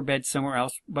 2 more beds somewhere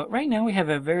else, but right now we have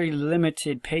a very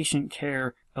limited patient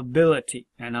care ability,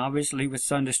 and obviously with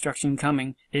sun destruction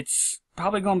coming, it's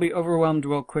probably going to be overwhelmed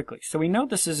real quickly. So we know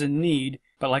this is a need,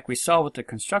 but like we saw with the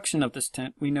construction of this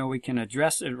tent, we know we can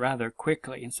address it rather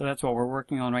quickly, and so that's what we're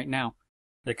working on right now.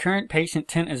 The current patient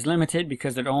tent is limited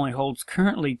because it only holds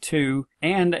currently 2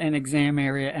 and an exam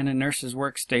area and a nurse's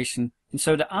workstation. And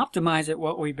so to optimize it,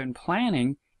 what we've been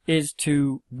planning is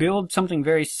to build something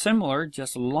very similar,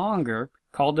 just longer,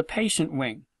 called the patient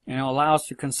wing. And it'll allow us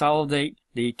to consolidate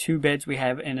the 2 beds we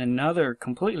have in another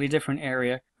completely different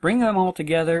area, bring them all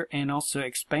together, and also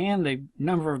expand the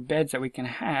number of beds that we can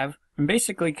have, and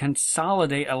basically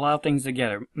consolidate a lot of things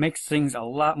together. Makes things a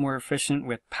lot more efficient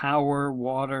with power,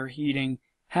 water, heating.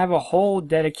 Have a whole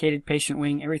dedicated patient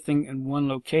wing, everything in one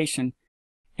location,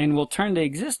 and we'll turn the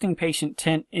existing patient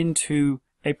tent into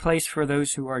a place for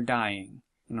those who are dying.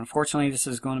 And unfortunately, this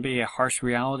is going to be a harsh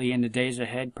reality in the days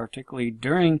ahead, particularly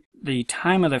during the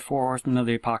time of the 4 horsemen of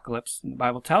the apocalypse. And the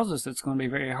Bible tells us it's going to be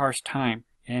a very harsh time.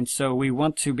 And so we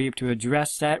want to be able to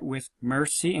address that with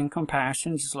mercy and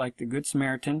compassion, just like the Good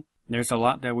Samaritan. There's a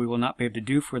lot that we will not be able to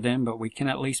do for them, but we can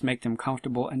at least make them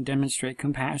comfortable and demonstrate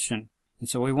compassion. And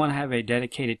so we want to have a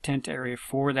dedicated tent area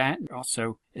for that.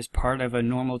 Also, as part of a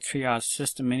normal triage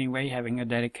system anyway, having a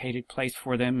dedicated place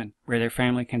for them and where their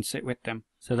family can sit with them.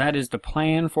 So that is the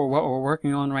plan for what we're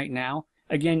working on right now.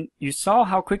 Again, you saw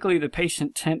how quickly the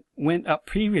patient tent went up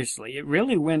previously. It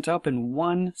really went up in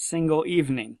one single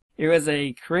evening. It was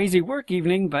a crazy work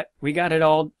evening, but we got it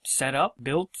all set up,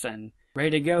 built, and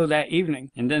ready to go that evening.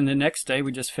 And then the next day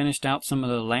we just finished out some of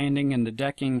the landing and the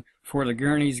decking for the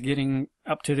gurneys getting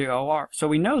up to the OR. So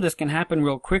we know this can happen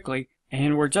real quickly,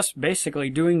 And we're just basically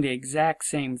doing the exact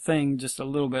same thing, just a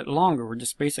little bit longer. We're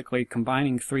just basically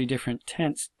combining 3 different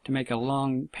tents to make a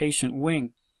long patient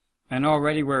wing. And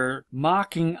already we're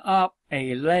mocking up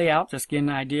a layout, just getting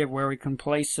an idea of where we can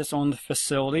place this on the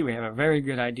facility. We have a very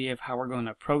good idea of how we're going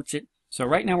to approach it. So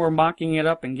right now we're mocking it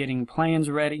up and getting plans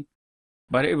ready.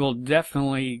 But it will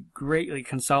definitely greatly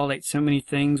consolidate so many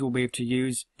things. We'll be able to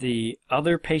use the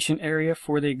other patient area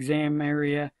for the exam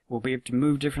area. We'll be able to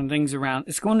move different things around.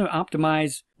 It's going to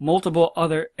optimize multiple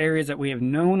other areas that we have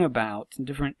known about,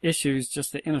 different issues,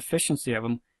 just the inefficiency of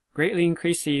them, greatly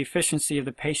increase the efficiency of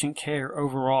the patient care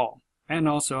overall, and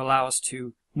also allow us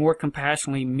to more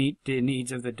compassionately meet the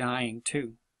needs of the dying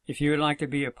too. If you would like to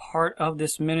be a part of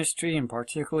this ministry, and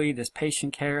particularly this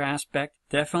patient care aspect,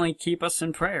 definitely keep us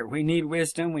in prayer. We need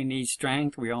wisdom, we need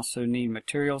strength, we also need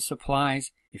material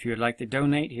supplies. If you would like to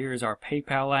donate, here is our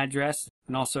PayPal address,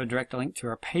 and also a direct link to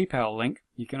our PayPal link.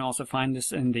 You can also find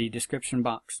this in the description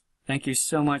box. Thank you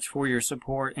so much for your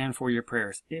support and for your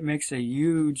prayers. It makes a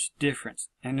huge difference,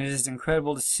 and it is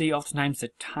incredible to see oftentimes the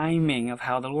timing of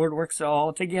how the Lord works it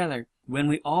all together. When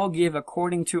we all give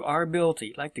according to our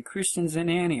ability, like the Christians in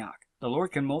Antioch, the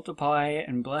Lord can multiply it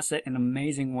and bless it in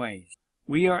amazing ways.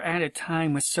 We are at a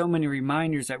time with so many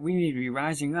reminders that we need to be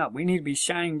rising up. We need to be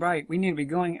shining bright. We need to be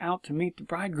going out to meet the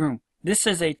bridegroom. This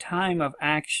is a time of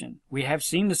action. We have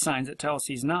seen the signs that tell us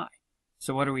he's nigh.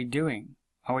 So what are we doing?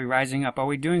 Are we rising up? Are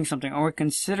we doing something? Are we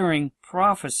considering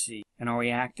prophecy? And are we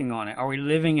acting on it? Are we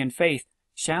living in faith?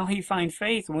 Shall he find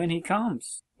faith when he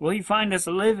comes? Will he find us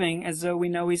living as though we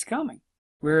know he's coming?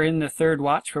 We're in the 3rd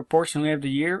watch proportionally of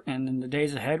the year, and in the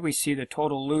days ahead we see the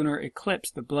total lunar eclipse,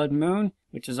 the blood moon,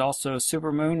 which is also a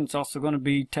supermoon. It's also going to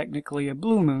be technically a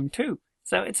blue moon too.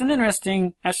 So it's an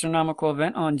interesting astronomical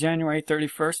event on January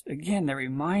 31st. Again, that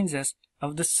reminds us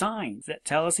of the signs that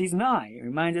tell us he's nigh. It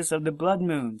reminds us of the blood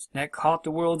moons that caught the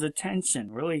world's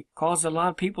attention, really caused a lot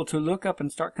of people to look up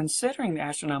and start considering the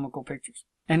astronomical pictures.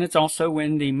 And it's also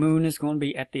when the moon is going to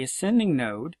be at the ascending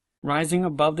node, rising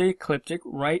above the ecliptic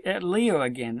right at Leo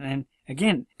again. And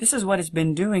again, this is what it's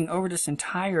been doing over this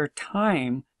entire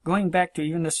time, going back to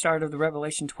even the start of the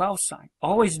Revelation 12 sign.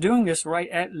 Always doing this right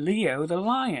at Leo the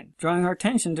lion, drawing our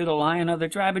attention to the lion of the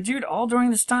tribe of Judah, all during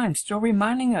this time, still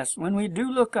reminding us when we do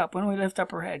look up, when we lift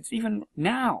up our heads, even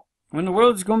now, when the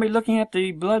world is going to be looking at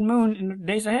the blood moon in the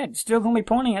days ahead, still going to be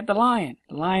pointing at the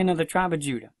lion of the tribe of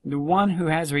Judah, the one who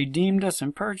has redeemed us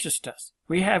and purchased us.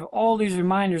 We have all these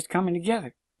reminders coming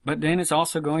together. But then it's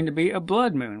also going to be a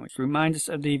blood moon, which reminds us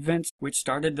of the events which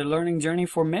started the learning journey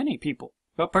for many people.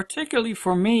 But particularly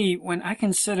for me, when I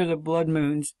consider the blood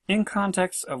moons in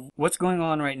context of what's going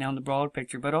on right now in the broader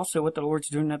picture, but also what the Lord's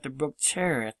doing at the brook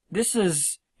Cherith, this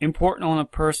is important on a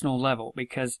personal level,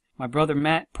 because my brother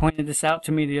Matt pointed this out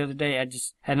to me the other day. I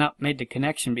just had not made the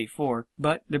connection before.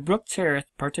 But the brook Cherith,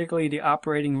 particularly the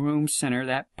operating room center,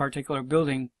 that particular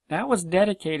building, that was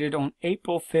dedicated on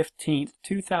April 15th,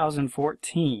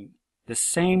 2014, the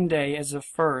same day as the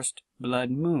first blood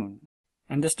moon.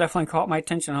 And this definitely caught my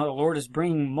attention, how the Lord is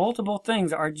bringing multiple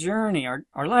things, our journey,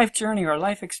 our life journey, our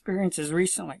life experiences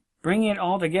recently, bringing it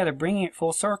all together, bringing it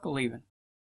full circle even.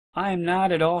 I am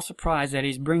not at all surprised that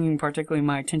he's bringing particularly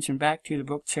my attention back to the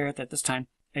book Cherith at this time,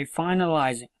 a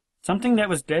finalizing, something that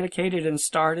was dedicated and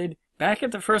started back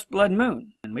at the first blood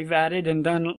moon. And we've added and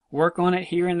done work on it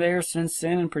here and there since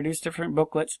then and produced different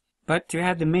booklets. But to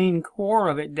have the main core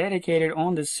of it dedicated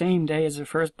on the same day as the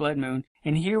first blood moon,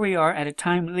 and here we are at a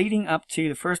time leading up to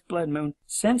the first blood moon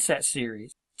since that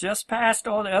series, just past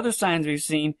all the other signs we've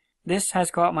seen, this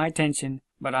has caught my attention,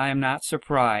 but I am not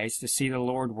surprised to see the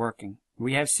Lord working.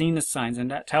 We have seen the signs,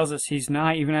 and that tells us he's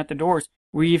nigh even at the doors.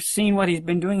 We've seen what he's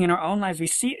been doing in our own lives. We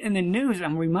see it in the news.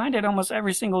 I'm reminded almost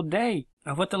every single day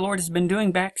of what the Lord has been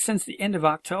doing back since the end of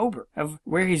October, of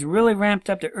where he's really ramped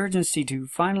up the urgency to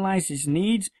finalize his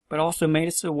needs, but also made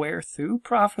us aware through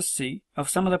prophecy of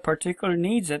some of the particular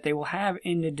needs that they will have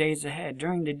in the days ahead,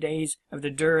 during the days of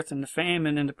the dearth and the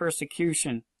famine and the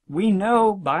persecution. We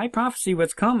know by prophecy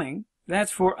what's coming.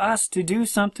 That's for us to do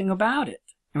something about it.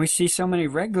 And we see so many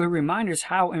regular reminders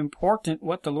how important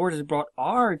what the Lord has brought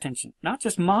our attention, not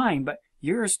just mine, but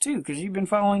yours too, because you've been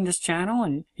following this channel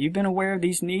and you've been aware of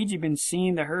these needs. You've been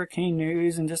seeing the hurricane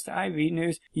news and just the IV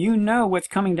news. You know what's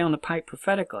coming down the pipe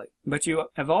prophetically, but you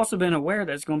have also been aware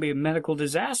that it's going to be a medical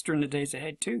disaster in the days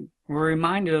ahead too. We're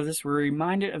reminded of this. We're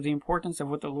reminded of the importance of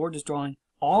what the Lord is drawing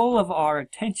all of our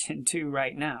attention to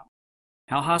right now.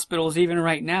 How hospitals even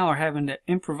right now are having to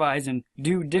improvise and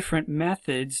do different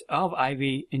methods of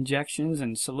IV injections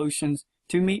and solutions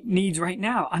to meet needs right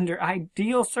now under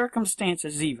ideal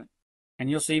circumstances even. And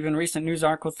you'll see even recent news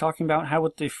articles talking about how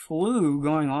with the flu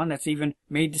going on, that's even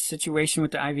made the situation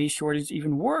with the IV shortage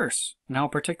even worse. Now,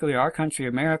 particularly our country,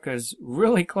 America, is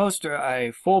really close to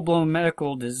a full-blown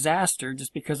medical disaster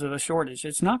just because of the shortage.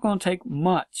 It's not going to take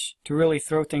much to really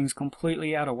throw things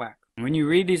completely out of whack. When you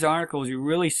read these articles, you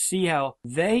really see how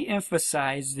they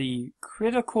emphasize the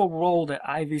critical role that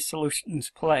IV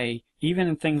solutions play, even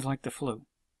in things like the flu.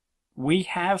 We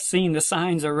have seen the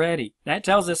signs already. That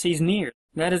tells us he's near.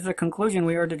 That is the conclusion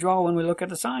we are to draw when we look at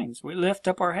the signs. We lift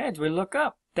up our heads, we look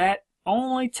up. That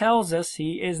only tells us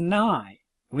he is nigh.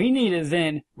 We need to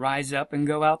then rise up and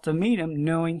go out to meet him,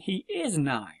 knowing he is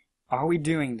nigh. Are we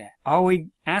doing that? Are we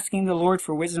asking the Lord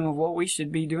for wisdom of what we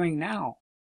should be doing now?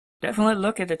 Definitely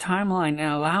look at the timeline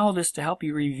and allow this to help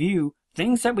you review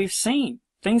things that we've seen.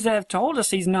 Things that have told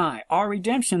us he's nigh. Our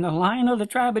redemption, the Lion of the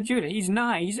tribe of Judah. He's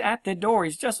nigh. He's at the door.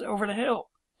 He's just over the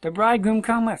hill. The bridegroom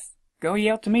cometh. Go ye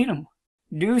out to meet him.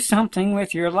 Do something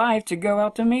with your life to go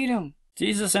out to meet him.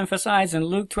 Jesus emphasized in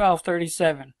Luke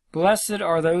 12:37, Blessed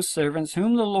are those servants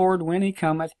whom the Lord, when he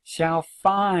cometh, shall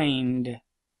find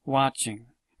watching.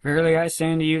 Verily I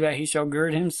say unto you that he shall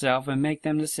gird himself and make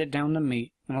them to sit down to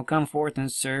meat, and will come forth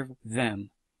and serve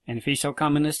them. And if he shall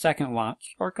come in the second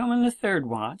watch, or come in the third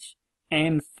watch,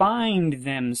 and find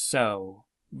them so,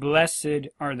 blessed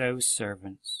are those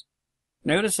servants.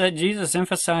 Notice that Jesus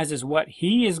emphasizes what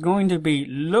he is going to be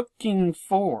looking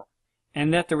for,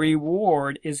 and that the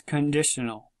reward is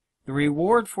conditional. The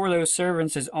reward for those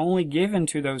servants is only given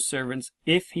to those servants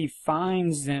if he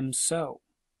finds them so.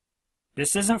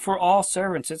 This isn't for all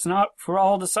servants. It's not for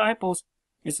all disciples.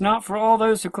 It's not for all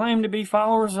those who claim to be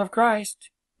followers of Christ.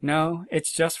 No,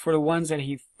 it's just for the ones that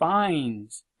he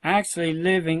finds actually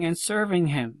living and serving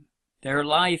him. Their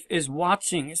life is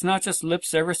watching. It's not just lip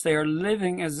service. They are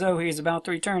living as though he is about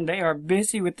to return. They are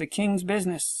busy with the king's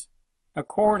business,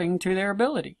 according to their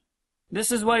ability.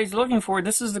 This is what he's looking for.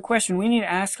 This is the question we need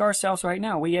to ask ourselves right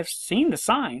now. We have seen the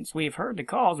signs. We have heard the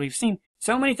calls. We've seen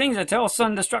so many things that tell us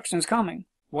sudden destruction is coming.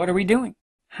 What are we doing?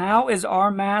 How is our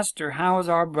master, how is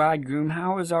our bridegroom,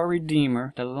 how is our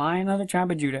Redeemer, the Lion of the tribe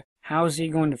of Judah, how is he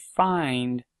going to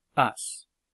find us?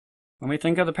 When we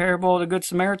think of the parable of the Good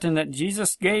Samaritan that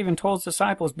Jesus gave and told his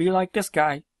disciples, be like this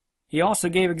guy, he also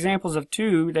gave examples of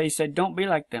two that he said, don't be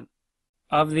like them.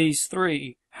 Of these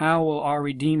three, how will our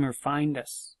Redeemer find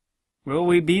us? Will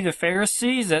we be the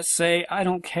Pharisees that say, I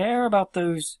don't care about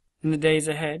those in the days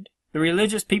ahead? The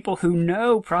religious people who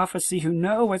know prophecy, who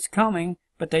know what's coming,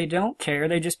 but they don't care,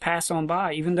 they just pass on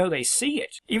by, even though they see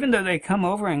it. Even though they come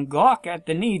over and gawk at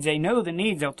the needs, they know the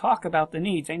needs, they'll talk about the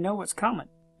needs, they know what's coming.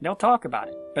 They'll talk about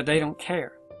it, but they don't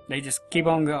care. They just keep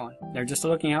on going. They're just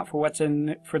looking out for what's in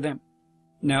it for them.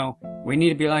 No, we need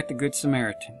to be like the Good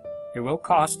Samaritan. It will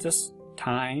cost us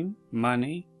time,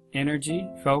 money, energy,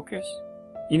 focus.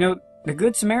 You know, the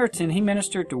Good Samaritan, he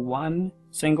ministered to one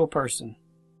single person.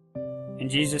 And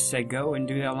Jesus said, go and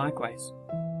do that likewise.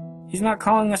 He's not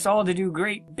calling us all to do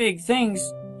great, big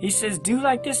things. He says, do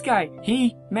like this guy.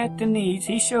 He met the needs.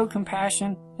 He showed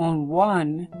compassion on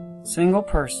one single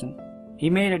person. He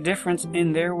made a difference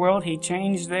in their world. He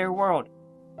changed their world.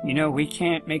 You know, we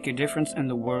can't make a difference in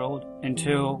the world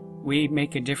until we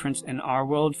make a difference in our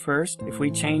world first, if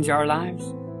we change our lives.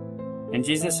 And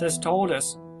Jesus has told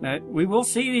us that we will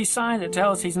see these signs that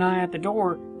tell us he's nigh at the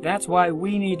door. That's why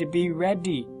we need to be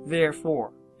ready,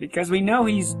 therefore. Because we know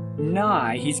he's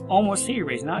nigh. He's almost here.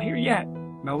 He's not here yet.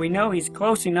 But we know he's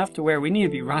close enough to where we need to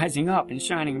be rising up and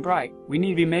shining bright. We need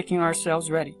to be making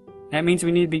ourselves ready. That means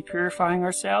we need to be purifying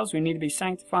ourselves. We need to be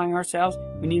sanctifying ourselves.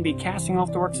 We need to be casting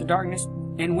off the works of darkness.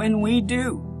 And when we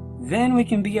do, then we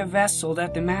can be a vessel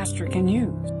that the Master can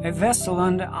use. A vessel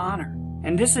unto honor.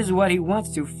 And this is what he wants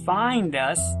to find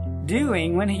us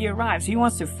doing when he arrives. He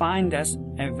wants to find us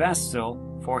a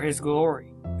vessel for his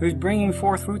glory. Who's bringing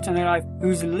forth fruits in their life.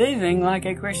 Who's living like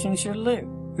a Christian should live.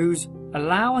 Who's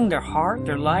allowing their heart,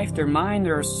 their life, their mind,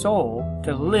 their soul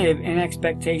to live in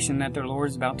expectation that their Lord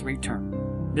is about to return.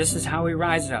 This is how we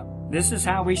rise up. This is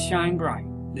how we shine bright.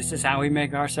 This is how we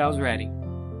make ourselves ready.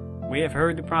 We have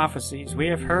heard the prophecies. We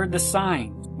have heard the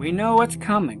signs. We know what's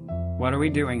coming. What are we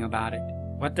doing about it?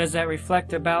 What does that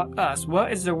reflect about us?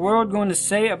 What is the world going to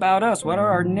say about us? What are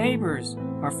our neighbors,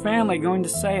 our family going to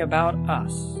say about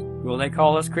us? Will they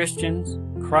call us Christians,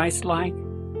 Christ-like,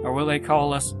 or will they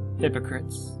call us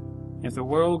hypocrites? If the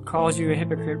world calls you a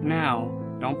hypocrite now,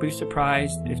 don't be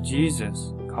surprised if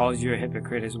Jesus calls you a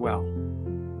hypocrite as well.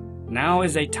 Now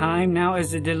is a time, now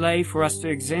is a delay for us to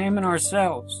examine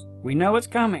ourselves. We know it's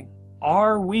coming.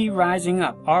 Are we rising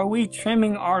up? Are we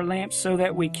trimming our lamps so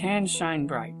that we can shine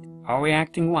bright? Are we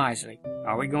acting wisely?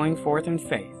 Are we going forth in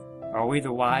faith? Are we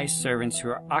the wise servants who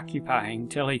are occupying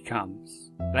till he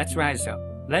comes? Let's rise up.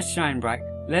 Let's shine bright.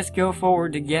 Let's go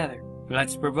forward together.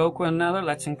 Let's provoke one another.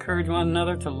 Let's encourage one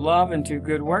another to love and do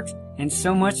good works, and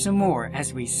so much more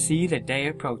as we see the day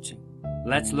approaching.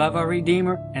 Let's love our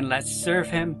Redeemer, and let's serve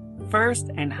him first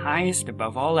and highest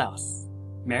above all else.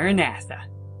 Maranatha.